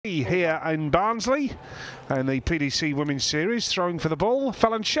Here in Barnsley and the PDC Women's Series, throwing for the ball,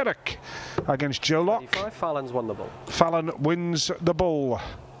 Fallon Sherock against Joe Locke. Fallon's won the ball. Fallon wins the ball.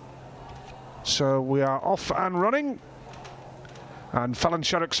 So we are off and running. And Fallon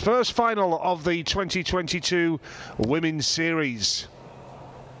Sherock's first final of the 2022 Women's Series.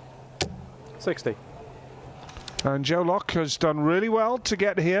 60. And Joe Locke has done really well to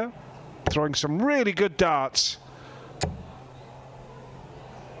get here, throwing some really good darts.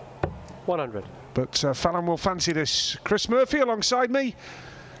 100. But Fallon will fancy this. Chris Murphy alongside me.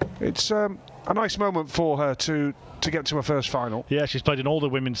 It's a nice moment for her to get to her first final. Yeah, she's played in all the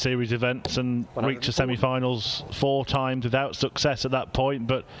Women's Series events and reached the semi-finals 4 times without success at that point,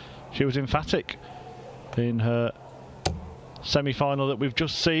 but she was emphatic in her semi-final that we've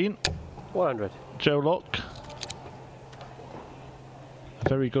just seen. 100. Joe Locke. A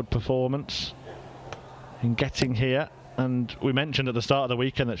very good performance in getting here. And we mentioned at the start of the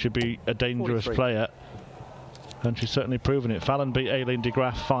weekend that she'd be a dangerous 43. player. And she's certainly proven it. Fallon beat Aileen de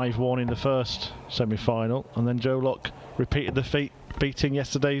Graaf 5-1 in the first semi-final. And then Joe Locke repeated the feat, beating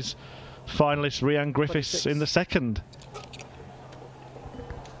yesterday's finalist Rhian Griffiths 26. In the second.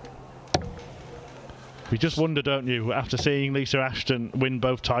 You just wonder, don't you, after seeing Lisa Ashton win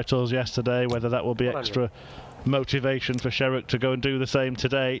both titles yesterday, whether that will be 100. extra motivation for Sherock to go and do the same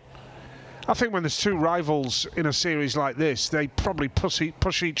today. I think when there's two rivals in a series like this, they probably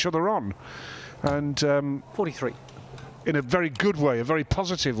push each other on. And 43. In a very good way, a very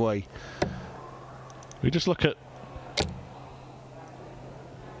positive way. You just look at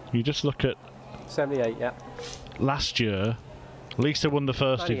 78, yeah. Last year, Lisa won the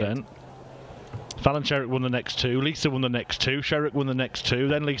first 98. event. Fallon Sherock won the next 2, Lisa won the next 2, Sherock won the next 2,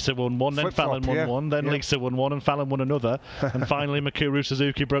 then Lisa won 1, then Fallon won 1, then Lisa won 1 and Fallon won another, and finally Mikuru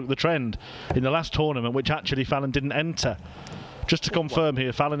Suzuki broke the trend in the last tournament, which actually Fallon didn't enter. Just to confirm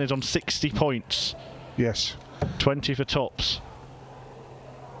here, Fallon is on 60 points. Yes. 20 for tops.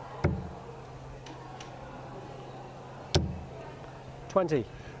 $20.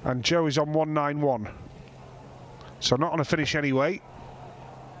 And Joe is on 191. So not on a finish anyway.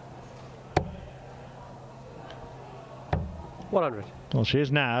 100. Well, she is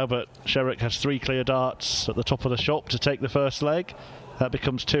now, but Sherock has 3 clear darts at the top of the shop to take the first leg. That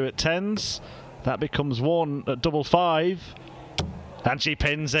becomes 2 at 10s. That becomes 1 at double 5. And she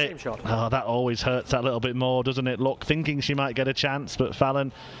pins it. Same shot. Oh, that always hurts that little bit more, doesn't it? Locke thinking she might get a chance, but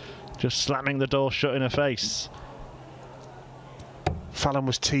Fallon just slamming the door shut in her face. Fallon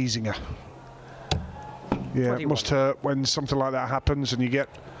was teasing her. Yeah, 21. It must hurt when something like that happens and you get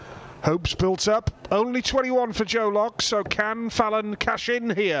hopes built up. Only 21 for Joe Locke, so can Fallon cash in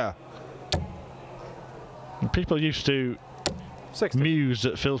here? People used to 60. muse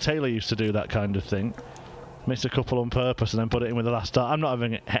that Phil Taylor used to do that kind of thing. Miss a couple on purpose and then put it in with the last dart. I'm not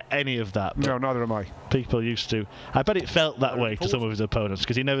having any of that. No, neither am I. People used to. I bet it felt that way to some of his opponents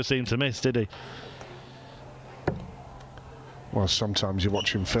because he never seemed to miss, did he? Well, sometimes you're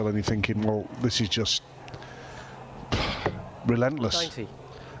watching Phil and you're thinking, well, this is just relentless. 90.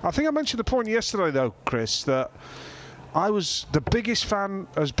 I think I mentioned the point yesterday, though, Chris, that I was the biggest fan,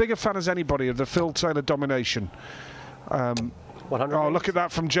 as big a fan as anybody, of the Phil Taylor domination. 100. Oh, look at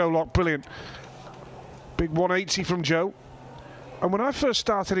that from Joe Locke, brilliant. Big 180 from Joe. And when I first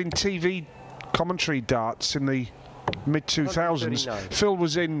started in TV commentary darts in the mid-2000s, Phil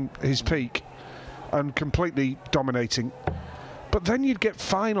was in his peak and completely dominating. But then you'd get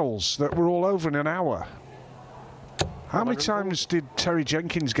finals that were all over in an hour. How many times did Terry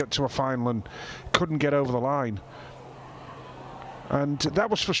Jenkins get to a final and couldn't get over the line? And that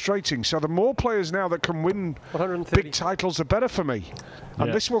was frustrating. So the more players now that can win big titles, the better for me.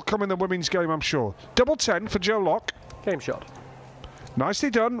 And this will come in the women's game, I'm sure. Double 10 for Joe Locke. Game shot. Nicely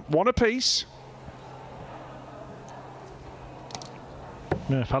done. 1 apiece.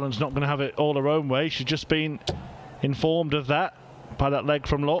 Yeah, Fallon's not going to have it all her own way. She's just been informed of that by that leg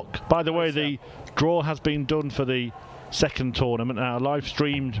from Locke. By the way, the draw has been done for the second tournament. Now, live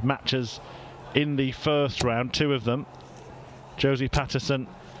streamed matches in the first round, 2 of them. Josie Patterson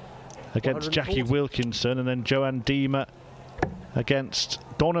against Jackie Wilkinson, and then Joanne Deemer against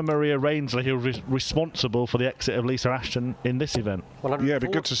Donna Maria Rainsley, who was responsible for the exit of Lisa Ashton in this event. Yeah, it'd be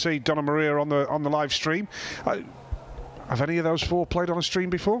good to see Donna Maria on the live stream. Have any of those 4 played on a stream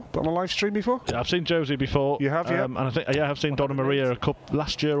before? On a live stream before? Yeah, I've seen Josie before. You have, yeah? And I think I have seen Donna Maria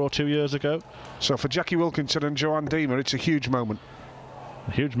last year or 2 years ago. So for Jackie Wilkinson and Joanne Deemer, it's a huge moment.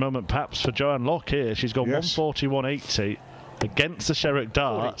 A huge moment perhaps for Joanne Locke here. She's gone 140, 180 against the Sherock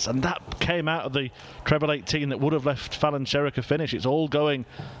darts, and that came out of the treble 18 that would have left Fallon Sherock a finish. It's all going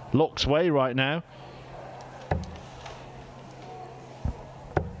Locke's way right now.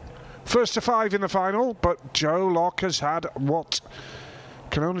 First to 5 in the final, but Jo Locke has had what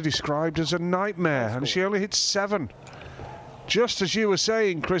can only be described as a nightmare, and she only hit 7. Just as you were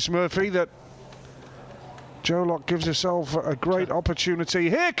saying, Chris Murphy, that Jo Locke gives herself a great opportunity.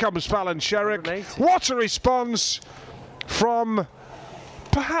 Here comes Fallon Sherock. What a response from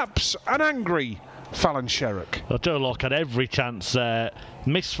perhaps an angry Fallon Sherock. Well, Jo Locke had every chance there,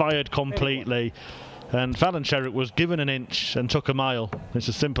 misfired completely, and Fallon Sherock was given an inch and took a mile. It's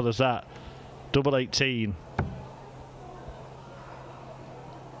as simple as that. Double 18.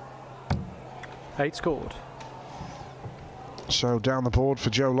 8 scored. So down the board for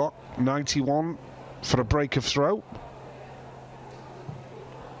Jo Locke, 91 for a break of throw.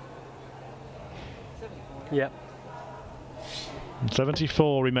 Yep.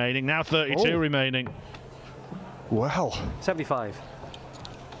 74 remaining, now 32 remaining. Well. 75.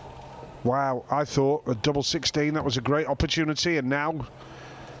 Wow, I thought a double 16, that was a great opportunity, and now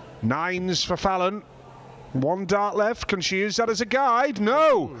 9s for Fallon. 1 dart left, can she use that as a guide?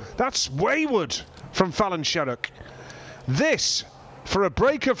 No, that's wayward from Fallon Sherock. This for a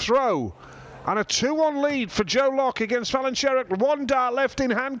break of throw and a 2-1 lead for Jo Locke against Fallon Sherock. 1 dart left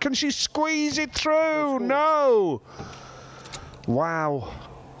in hand, can she squeeze it through? No. Wow.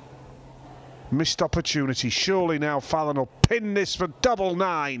 Missed opportunity. Surely now Fallon will pin this for double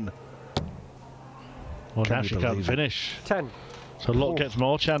 9. Well, now she can't finish. 10. So Locke gets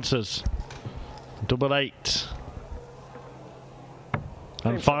more chances. Double 8.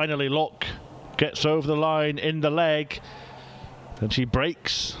 And finally Locke gets over the line in the leg. And she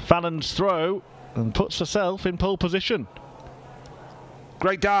breaks Fallon's throw and puts herself in pole position.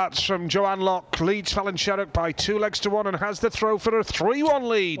 Great darts from Joanne Locke, leads Fallon Sherock by 2 legs to 1 and has the throw for a 3-1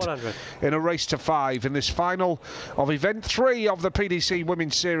 lead 100. in a race to 5 in this final of event 3 of the PDC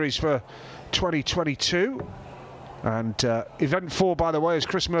Women's Series for 2022. And event 4, by the way, as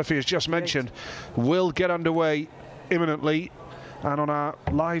Chris Murphy has just mentioned, will get underway imminently. And on our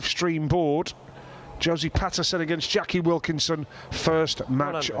live stream board, Josie Patterson against Jackie Wilkinson, first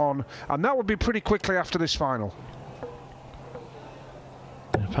match 100. on. And that would be pretty quickly after this final.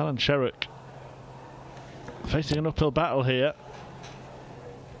 Fallon Sherock facing an uphill battle here.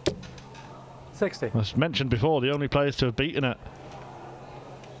 60. As mentioned before, the only players to have beaten her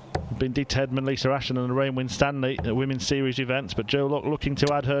have been Dee Tedman, Lisa Ashton and Lorraine Winstanley at Women's Series events, but Jo Locke looking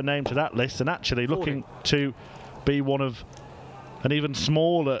to add her name to that list and actually 40. looking to be one of an even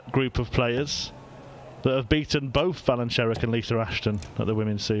smaller group of players that have beaten both Fallon Sherock and Lisa Ashton at the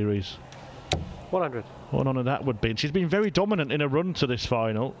Women's Series. 100. What on that would be. And she's been very dominant in a run to this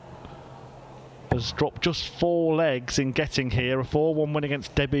final. Has dropped just 4 legs in getting here. A 4-1 win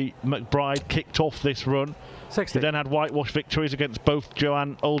against Debbie McBride kicked off this run. 60. She then had whitewash victories against both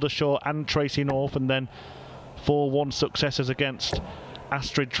Joanne Aldershaw and Tracy North, and then 4-1 successes against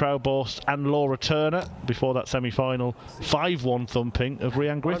Astrid Trauborst and Laura Turner before that semi-final 5-1 thumping of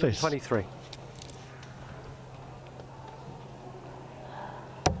Rhiann Griffiths. 23.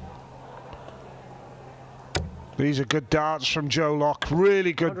 These are good darts from Jo Locke,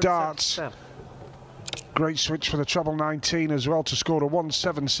 really good darts. Great switch for the treble 19 as well to score a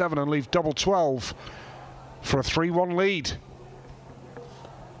 177 and leave double 12 for a 3-1 lead.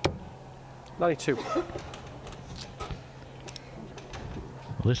 92. Well,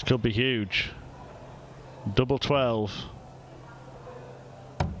 this could be huge. Double 12.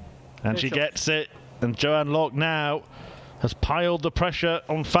 And she gets it. And Joanne Locke now has piled the pressure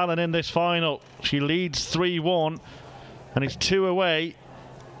on Fallon in this final. She leads 3-1 and is 2 away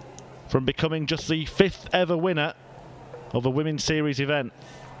from becoming just the 5th ever winner of a Women's Series event.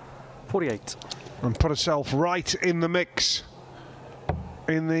 48. And put herself right in the mix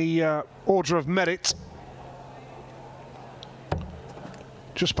in the order of merit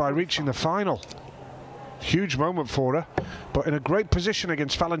just by reaching the final. Huge moment for her, but in a great position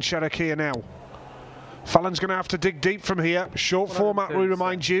against Fallon Sherock here now. Fallon's going to have to dig deep from here. Short format, we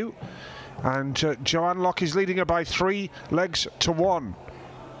remind you. And Joanne Locke is leading her by 3 legs to 1.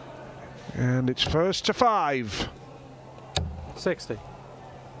 And it's first to 5. 60.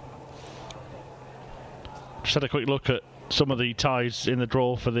 Just had a quick look at some of the ties in the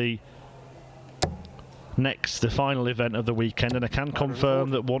draw for the final event of the weekend, and I can confirm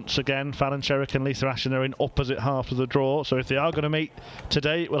that once again Fallon Sherock and Lisa Ashton are in opposite halves of the draw, so if they are going to meet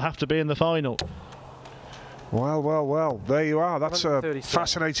today, it will have to be in the final. Well, well, well, there you are. That's a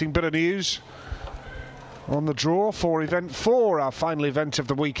fascinating bit of news on the draw for event 4, our final event of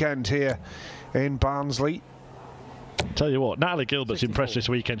the weekend here in Barnsley. Tell you what, Natalie Gilbert's 64. impressed this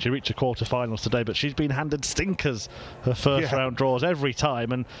weekend. She reached the quarterfinals today, but she's been handed stinkers her first round draws every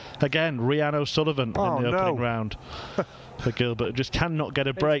time. And again, Rhiannon O'Sullivan in the opening round for Gilbert. Just cannot get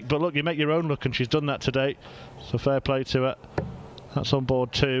a break. But look, you make your own luck, and she's done that today. So fair play to her. That's on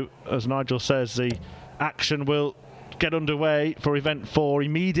board too. As Nigel says, the action will get underway for event 4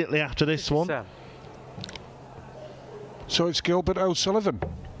 immediately after this one. So it's Gilbert O'Sullivan.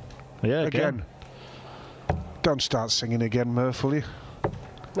 Yeah, again. Don't start singing again, Murph, will you?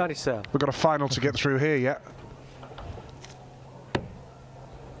 97. We've got a final to get through here yet.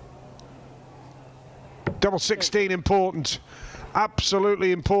 Double 16 important.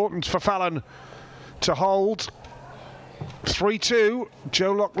 Absolutely important for Fallon to hold. 3-2,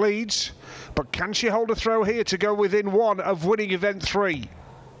 Joe Locke leads. But can she hold a throw here to go within 1 of winning event 3?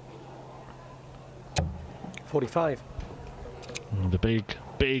 45. The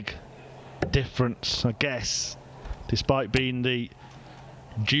big difference, I guess, despite being the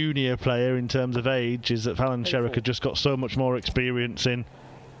junior player in terms of age, is that Fallon Sherock had just got so much more experience in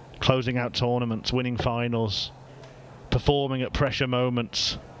closing out tournaments, winning finals, performing at pressure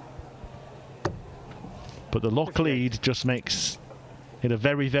moments. But the Locke lead just makes it a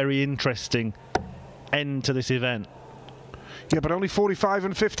very, very interesting end to this event. Yeah, but only 45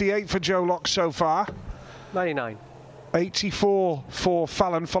 and 58 for Joe Locke so far. 99. 84 for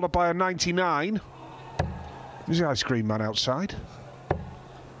Fallon, followed by a 99. There's the ice cream man outside.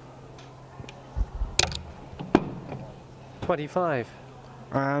 25.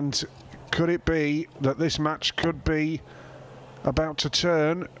 And could it be that this match could be about to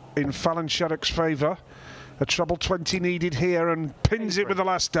turn in Fallon Sherock's favour? A treble 20 needed here, and pins it with the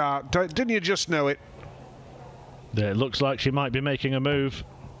last dart. Didn't you just know it? Yeah, it looks like she might be making a move.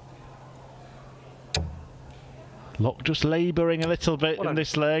 Locke just labouring a little bit in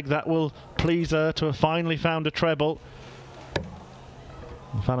this leg. That will please her to have finally found a treble.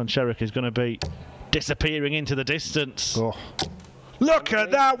 And Fallon Sherock is going to be disappearing into the distance. Oh. Look at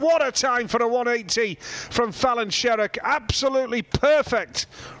that, what a time for a 180 from Fallon Sherock. Absolutely perfect.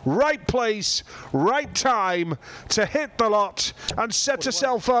 Right place, right time to hit the lot and set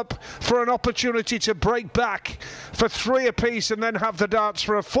herself up for an opportunity to break back for 3 apiece and then have the darts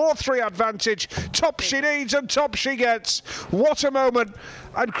for a 4-3 advantage. Top she needs and top she gets. What a moment.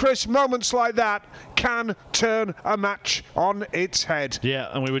 And Chris, moments like that can turn a match on its head. Yeah,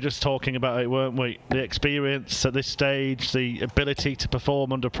 and we were just talking about it, weren't we? The experience at this stage, the ability to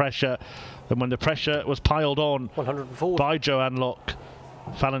perform under pressure. And when the pressure was piled on 104 by Joanne Locke,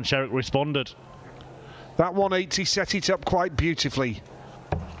 Fallon Sherock responded. That 180 set it up quite beautifully.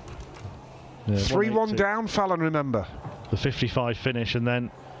 Yeah, 3-1 down, Fallon, remember. The 55 finish and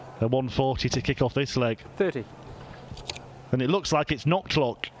then a 140 to kick off this leg. 30. And it looks like it's knocked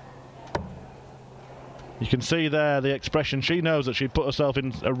Locke. You can see there the expression. She knows that she put herself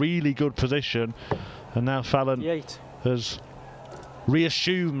in a really good position, and now Fallon has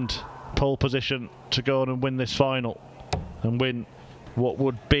reassumed pole position to go on and win this final and win what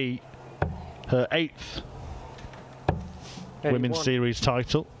would be her 8th Women's Series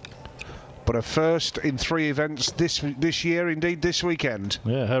title. But a first in 3 events this year, indeed this weekend.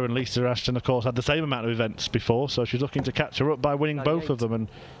 Yeah, her and Lisa Ashton, of course, had the same amount of events before, so she's looking to catch her up by winning 98. Both of them, and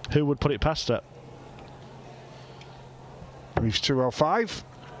who would put it past her? Leaves 205.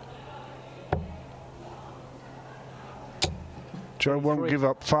 Joe won't give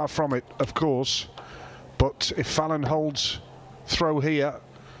up, far from it, of course. But if Fallon holds throw here,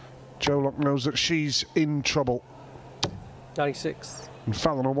 Joe Locke knows that she's in trouble. 96. And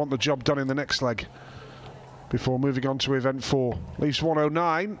Fallon will want the job done in the next leg before moving on to event 4. Leaves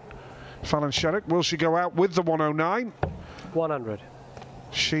 109. Fallon Sherock, will she go out with the 109? 100.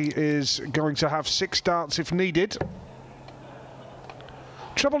 She is going to have 6 darts if needed.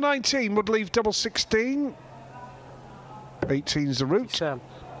 Treble 19 would leave double 16. 18's the route.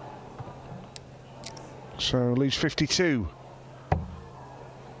 So leaves 52.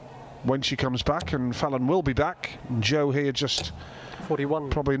 When she comes back, and Fallon will be back. And Joe here just 41.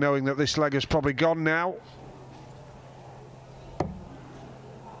 Probably knowing that this leg is probably gone now.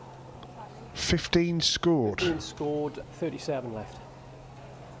 15 scored. 15 scored, 37 left.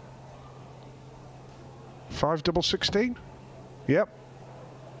 5 double 16? Yep.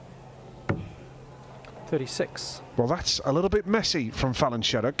 36. Well, that's a little bit messy from Fallon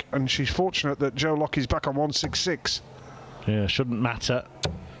Sherock, and she's fortunate that Joe Locke is back on 166. Yeah, shouldn't matter.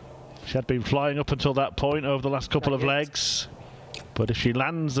 She had been flying up until that point over the last couple of legs. But if she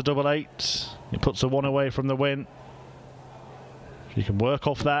lands the double 8, it puts her 1 away from the win. She can work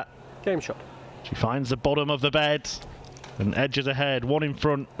off that. Game shot. She finds the bottom of the bed and edges ahead, 1 in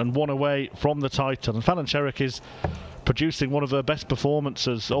front and 1 away from the title. And Fallon Sherock is producing one of her best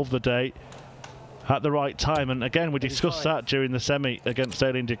performances of the day at the right time. And again, we discussed that during the semi against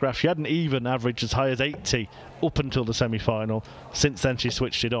Aileen de Graaf. She hadn't even averaged as high as 80 up until the semi-final. Since then, she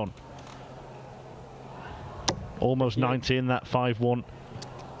switched it on. Almost 90 in that 5-1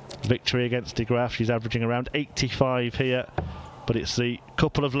 victory against de Graaf. She's averaging around 85 here. But it's the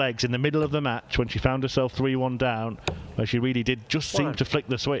couple of legs in the middle of the match when she found herself 3-1 down, where she really did just seem to flick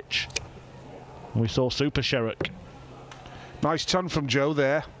the switch. And we saw Super Sherock. Nice ton from Jo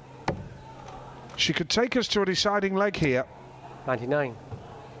there. She could take us to a deciding leg here. 99.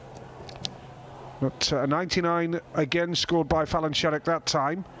 But 99 again scored by Fallon Sherock that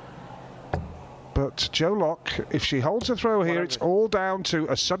time. But Jo Locke, if she holds a throw here, it's all down to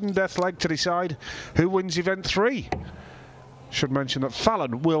a sudden death leg to decide who wins event 3. Should mention that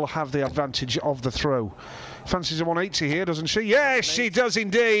Fallon will have the advantage of the throw. Fancies a 180 here, doesn't she? Yes, she does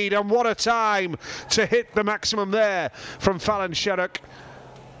indeed. And what a time to hit the maximum there from Fallon Sherock.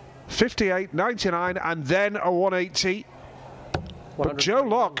 58, 99, and then a 180. But Jo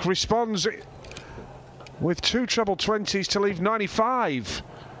Locke responds with 2 treble 20s to leave 95.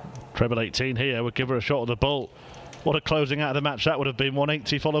 Treble 18 here would give her a shot at the bull. What a closing out of the match that would have been.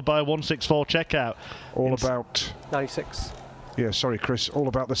 180 followed by a 164 checkout. All about 96. Yeah, sorry, Chris. All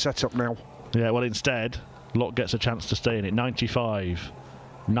about the setup now. Yeah, well, instead, Locke gets a chance to stay in it. 95.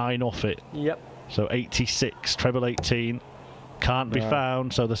 9 off it. Yep. So 86. Treble 18. Can't be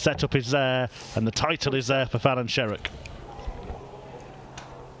found. So the setup is there. And the title is there for Fallon Sherock.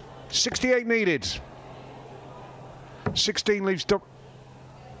 68 needed. 16 leaves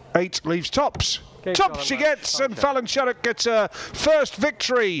 8 leaves tops. Tops she gets, and Fallon Sherock gets her first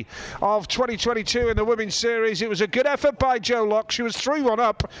victory of 2022 in the women's series. It was a good effort by Jo Locke. She was 3-1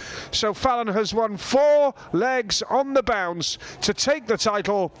 up, so Fallon has won 4 legs on the bounce to take the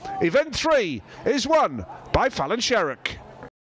title. Event 3 is won by Fallon Sherock.